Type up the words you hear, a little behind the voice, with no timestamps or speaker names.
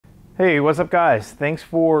Hey, what's up guys? Thanks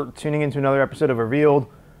for tuning into another episode of Revealed.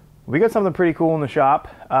 We got something pretty cool in the shop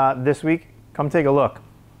this week. Come take a look.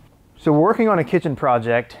 So we're working on a kitchen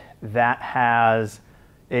project that has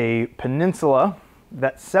a peninsula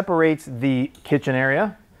that separates the kitchen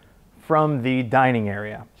area from the dining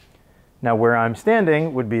area. Now where I'm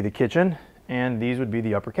standing would be the kitchen and these would be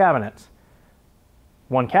the upper cabinets.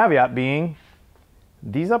 One caveat being,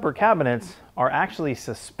 these upper cabinets are actually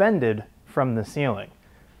suspended from the ceiling.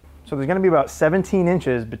 So there's going to be about 17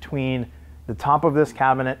 inches between the top of this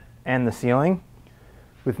cabinet and the ceiling,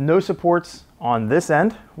 with no supports on this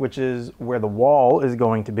end, which is where the wall is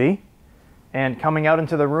going to be. And coming out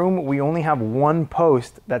into the room, we only have one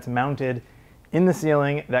post that's mounted in the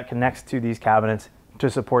ceiling that connects to these cabinets to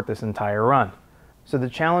support this entire run. So the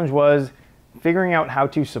challenge was figuring out how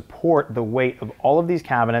to support the weight of all of these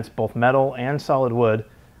cabinets, both metal and solid wood,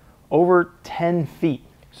 over 10 feet.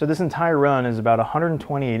 So this entire run is about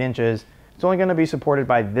 128 inches. It's only going to be supported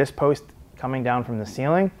by this post coming down from the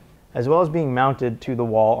ceiling, as well as being mounted to the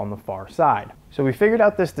wall on the far side. So we figured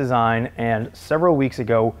out this design, and several weeks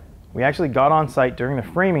ago, we actually got on site during the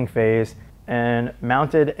framing phase and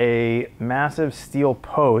mounted a massive steel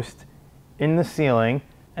post in the ceiling.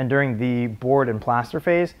 And during the board and plaster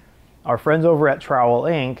phase, our friends over at Trowel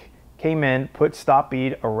Inc. came in, put stop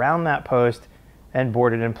bead around that post, and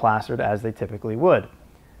boarded and plastered as they typically would.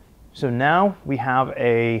 So now we have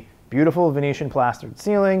a beautiful Venetian plastered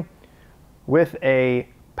ceiling with a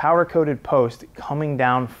powder coated post coming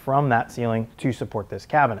down from that ceiling to support this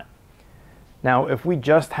cabinet. Now, if we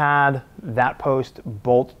just had that post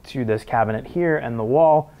bolt to this cabinet here and the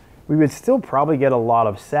wall, we would still probably get a lot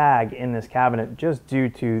of sag in this cabinet just due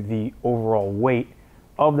to the overall weight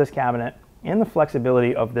of this cabinet and the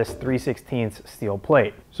flexibility of this 3/16 steel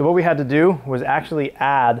plate. So what we had to do was actually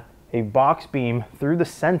add a box beam through the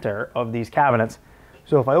center of these cabinets.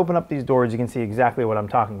 So if I open up these doors, you can see exactly what I'm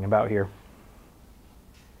talking about here.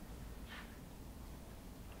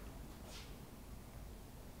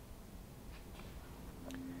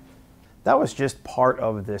 That was just part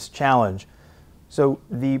of this challenge. So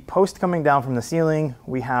the post coming down from the ceiling,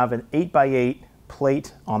 we have an 8x8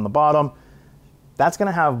 plate on the bottom. That's going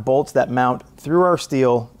to have bolts that mount through our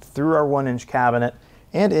steel, through our 1-inch cabinet,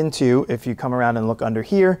 and into, if you come around and look under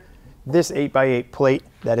here, this 8x8 plate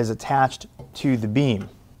that is attached to the beam.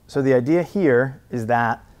 So the idea here is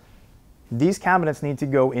that these cabinets need to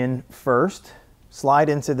go in first, slide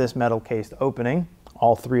into this metal cased opening,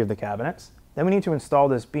 all three of the cabinets. Then we need to install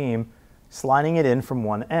this beam, sliding it in from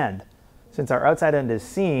one end. Since our outside end is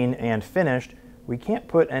seen and finished, we can't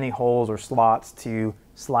put any holes or slots to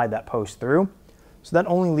slide that post through. So that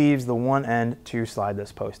only leaves the one end to slide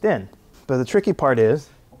this post in. But the tricky part is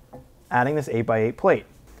adding this 8x8 plate.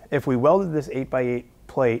 If we welded this 8x8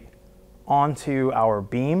 plate onto our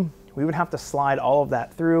beam, we would have to slide all of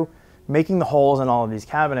that through, making the holes in all of these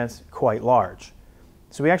cabinets quite large.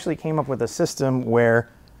 So we actually came up with a system where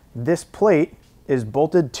this plate is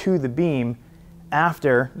bolted to the beam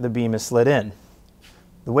after the beam is slid in.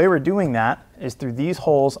 The way we're doing that is through these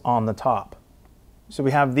holes on the top. So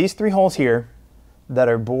we have these three holes here that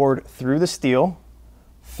are bored through the steel,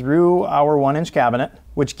 through our 1-inch cabinet,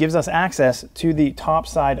 which gives us access to the top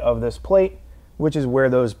side of this plate, which is where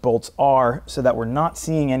those bolts are, so that we're not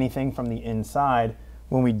seeing anything from the inside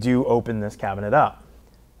when we do open this cabinet up.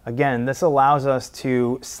 Again, this allows us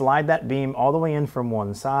to slide that beam all the way in from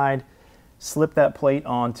one side, slip that plate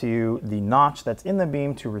onto the notch that's in the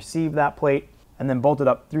beam to receive that plate, and then bolt it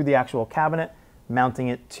up through the actual cabinet, mounting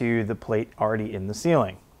it to the plate already in the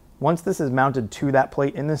ceiling. Once this is mounted to that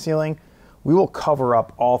plate in the ceiling, we will cover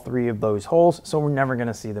up all three of those holes, so we're never going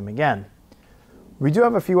to see them again. We do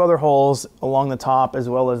have a few other holes along the top as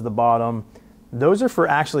well as the bottom. Those are for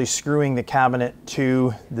actually screwing the cabinet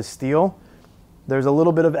to the steel. There's a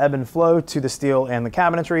little bit of ebb and flow to the steel and the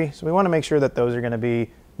cabinetry, so we want to make sure that those are going to be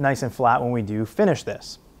nice and flat when we do finish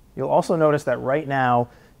this. You'll also notice that right now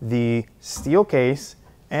the steel case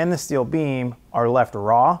and the steel beam are left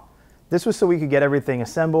raw. This was so we could get everything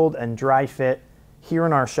assembled and dry fit here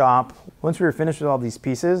in our shop. Once we were finished with all these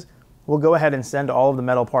pieces, we'll go ahead and send all of the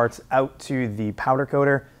metal parts out to the powder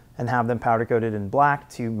coater and have them powder coated in black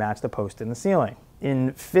to match the post in the ceiling.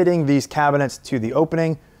 In fitting these cabinets to the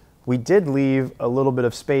opening, we did leave a little bit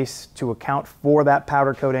of space to account for that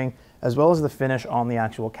powder coating, as well as the finish on the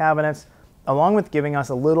actual cabinets, along with giving us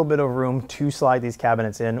a little bit of room to slide these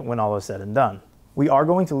cabinets in when all is said and done. We are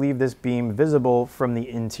going to leave this beam visible from the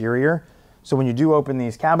interior, so when you do open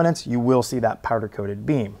these cabinets, you will see that powder coated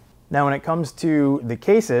beam. Now when it comes to the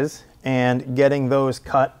cases and getting those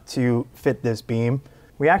cut to fit this beam,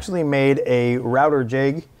 we actually made a router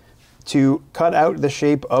jig to cut out the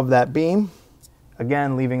shape of that beam,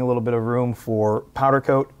 again leaving a little bit of room for powder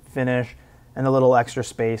coat, finish, and a little extra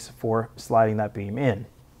space for sliding that beam in.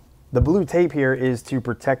 The blue tape here is to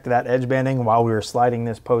protect that edge banding while we are sliding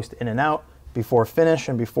this post in and out before finish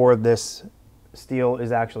and before this steel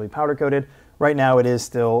is actually powder coated. Right now it is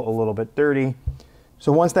still a little bit dirty.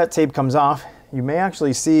 So once that tape comes off, you may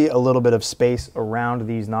actually see a little bit of space around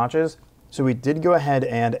these notches. So we did go ahead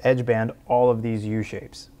and edge band all of these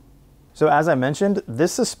U-shapes. So as I mentioned,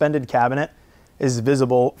 this suspended cabinet is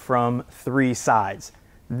visible from 3 sides.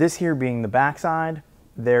 This here being the back side.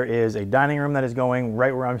 There is a dining room that is going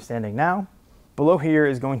right where I'm standing now. Below here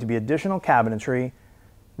is going to be additional cabinetry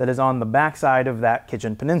that is on the back side of that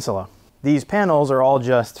kitchen peninsula. These panels are all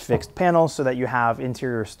just fixed panels so that you have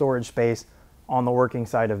interior storage space on the working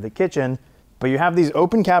side of the kitchen, but you have these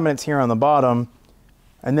open cabinets here on the bottom,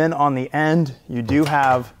 and then on the end you do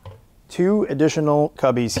have 2 additional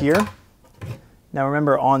cubbies here. Now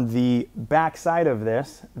remember, on the back side of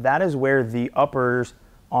this, that is where the uppers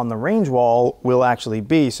on the range wall will actually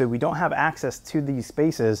be, so we don't have access to these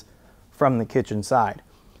spaces from the kitchen side.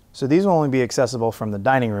 So these will only be accessible from the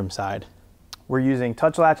dining room side. We're using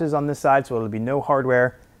touch latches on this side, so it'll be no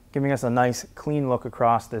hardware, giving us a nice clean look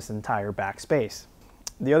across this entire back space.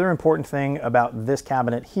 The other important thing about this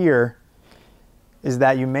cabinet here is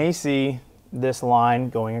that you may see this line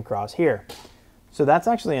going across here. So that's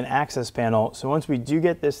actually an access panel. So once we do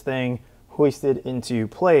get this thing hoisted into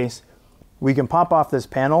place, we can pop off this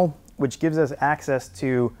panel, which gives us access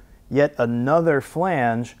to yet another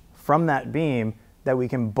flange from that beam that we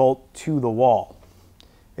can bolt to the wall.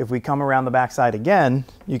 If we come around the back side again,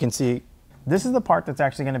 you can see this is the part that's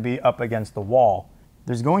actually going to be up against the wall.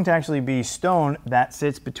 There's going to actually be stone that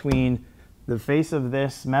sits between the face of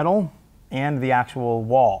this metal and the actual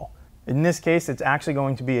wall. In this case, it's actually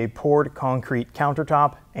going to be a poured concrete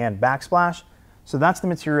countertop and backsplash. So that's the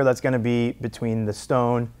material that's going to be between the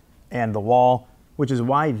stone and the wall, which is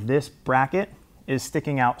why this bracket is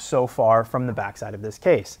sticking out so far from the backside of this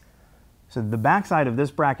case. So the backside of this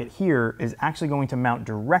bracket here is actually going to mount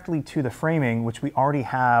directly to the framing, which we already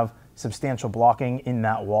have substantial blocking in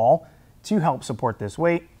that wall to help support this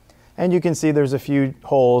weight. And you can see there's a few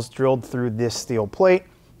holes drilled through this steel plate,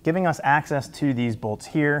 giving us access to these bolts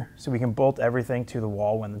here so we can bolt everything to the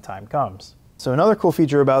wall when the time comes. So another cool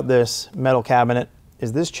feature about this metal cabinet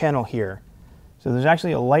is this channel here. So there's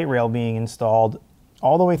actually a light rail being installed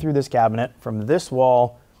all the way through this cabinet from this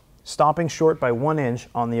wall, stopping short by 1 inch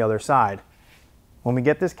on the other side. When we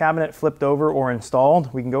get this cabinet flipped over or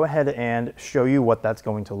installed, we can go ahead and show you what that's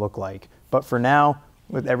going to look like. But for now,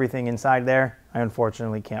 with everything inside there, I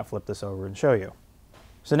unfortunately can't flip this over and show you.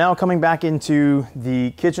 So now coming back into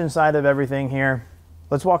the kitchen side of everything here,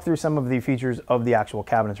 let's walk through some of the features of the actual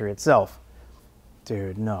cabinetry itself.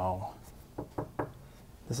 Dude, no.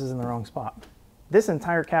 This is in the wrong spot. This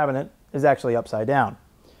entire cabinet is actually upside down.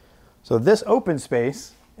 So this open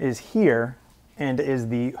space is here and is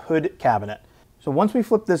the hood cabinet. So once we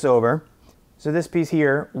flip this over, so this piece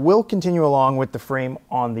here will continue along with the frame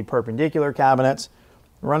on the perpendicular cabinets,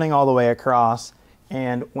 running all the way across.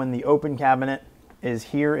 And when the open cabinet is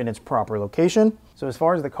here in its proper location. So as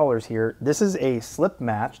far as the colors here, this is a slip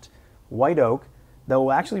matched white oak that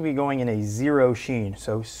will actually be going in a 0 sheen.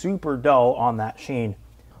 So super dull on that sheen.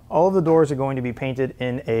 All of the doors are going to be painted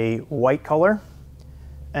in a white color,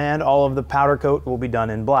 and all of the powder coat will be done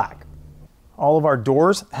in black. All of our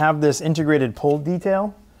doors have this integrated pull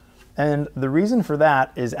detail, and the reason for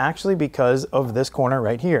that is actually because of this corner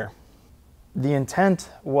right here. The intent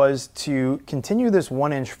was to continue this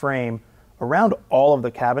 1 inch frame around all of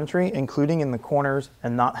the cabinetry, including in the corners,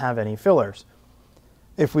 and not have any fillers.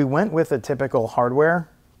 If we went with a typical hardware,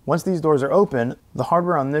 once these doors are open, the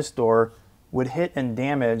hardware on this door would hit and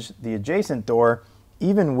damage the adjacent door,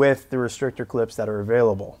 even with the restrictor clips that are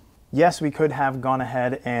available. Yes, we could have gone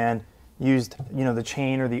ahead and used, the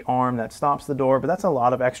chain or the arm that stops the door, but that's a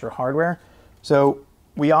lot of extra hardware. So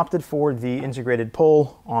we opted for the integrated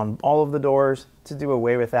pull on all of the doors to do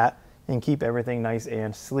away with that and keep everything nice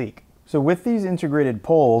and sleek. So with these integrated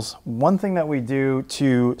pulls, one thing that we do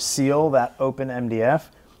to seal that open MDF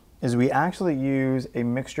is we actually use a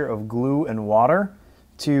mixture of glue and water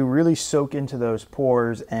to really soak into those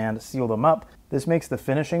pores and seal them up. This makes the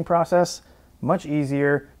finishing process much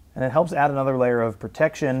easier, and it helps add another layer of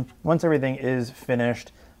protection once everything is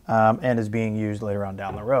finished and is being used later on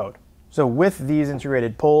down the road. So with these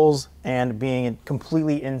integrated pulls and being a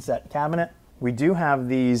completely inset cabinet, we do have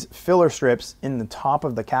these filler strips in the top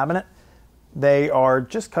of the cabinet. They are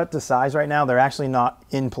just cut to size right now. They're actually not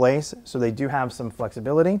in place, so they do have some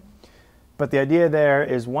flexibility. But the idea there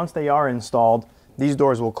is once they are installed, these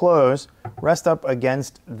doors will close, rest up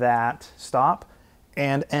against that stop,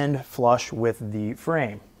 and end flush with the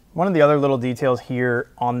frame. One of the other little details here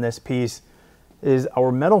on this piece is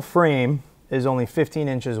our metal frame is only 15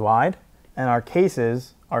 inches wide and our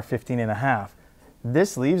cases are 15.5.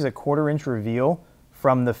 This leaves a 1/4 inch reveal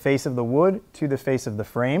from the face of the wood to the face of the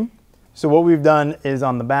frame. So what we've done is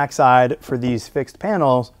on the back side for these fixed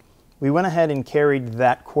panels, we went ahead and carried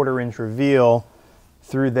that 1/4 inch reveal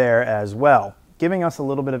through there as well, giving us a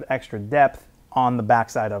little bit of extra depth on the back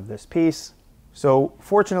side of this piece. So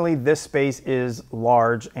fortunately, this space is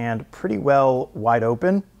large and pretty well wide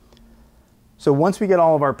open. So once we get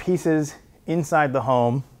all of our pieces inside the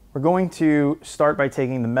home, we're going to start by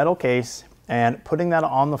taking the metal case and putting that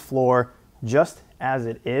on the floor just as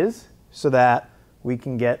it is so that we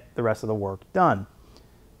can get the rest of the work done.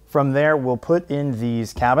 From there, we'll put in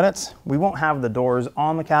these cabinets. We won't have the doors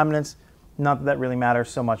on the cabinets, not that that really matters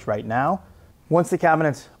so much right now. Once the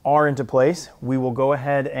cabinets are into place, we will go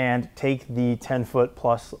ahead and take the 10-foot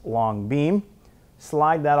plus long beam,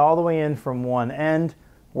 slide that all the way in from one end,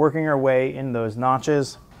 working our way in those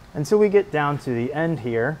notches until we get down to the end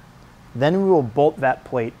here. Then we will bolt that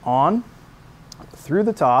plate on through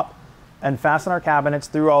the top and fasten our cabinets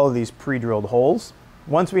through all of these pre-drilled holes.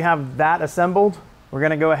 Once we have that assembled, we're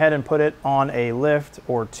gonna go ahead and put it on a lift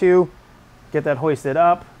or two, get that hoisted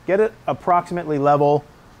up, get it approximately level.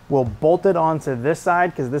 We'll bolt it onto this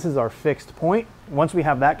side because this is our fixed point. Once we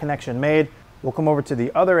have that connection made, we'll come over to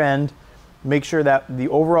the other end, make sure that the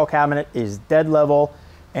overall cabinet is dead level,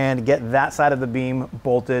 and get that side of the beam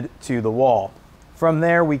bolted to the wall. From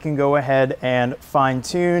there, we can go ahead and fine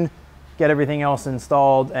tune, get everything else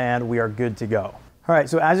installed, and we are good to go. All right,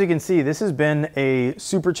 so as you can see, this has been a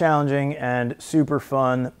super challenging and super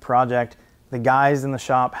fun project. The guys in the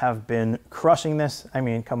shop have been crushing this. I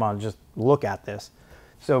mean, come on, just look at this.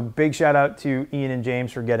 So big shout out to Ian and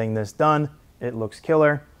James for getting this done. It looks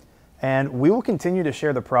killer. And we will continue to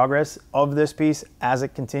share the progress of this piece as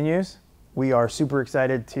it continues. We are super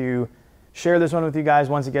excited to share this one with you guys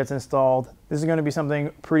once it gets installed. This is going to be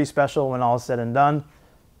something pretty special when all is said and done.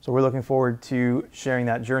 So we're looking forward to sharing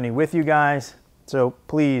that journey with you guys. So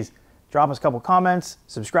please drop us a couple comments,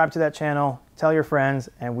 subscribe to that channel, tell your friends,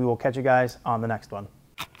 and we will catch you guys on the next one.